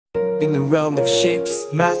In the realm of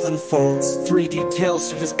shapes, math unfolds. 3D tales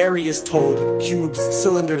surface areas told. Cubes,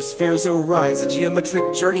 cylinders, spheres, or rhymes. A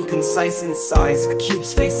geometric journey concise in size. A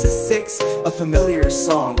cube's face is 6, a familiar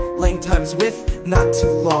song. Length times width, not too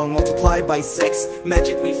long. Multiplied by 6,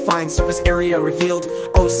 magic we find. Surface area revealed,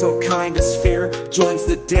 oh so kind. A sphere joins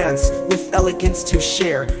the dance, with elegance to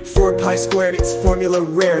share. 4 pi squared, its formula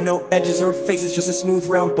rare. No edges or faces, just a smooth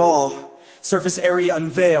round ball. Surface area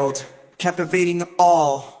unveiled, captivating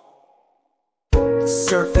all.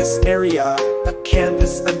 Surface area, a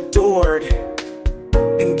canvas adored.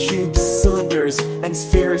 In cubes, cylinders, and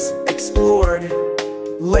spheres explored.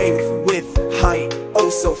 Length, width, height, oh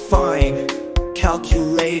so fine.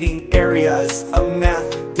 Calculating areas, a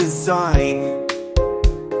math design.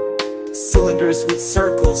 Cylinders with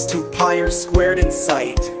circles, 2 pi are squared in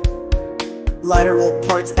sight. Lateral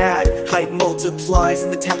parts add, height multiplies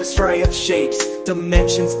in the tapestry of shapes.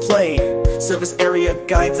 Dimensions play, surface area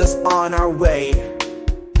guides us on our way.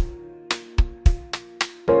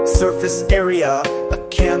 Surface area, a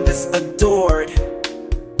canvas adored.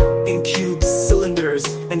 In cubes, cylinders,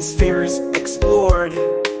 and spheres explored.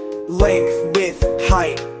 Length, width,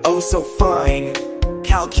 height, oh so fine.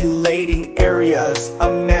 Calculating areas,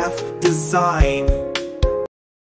 a math design.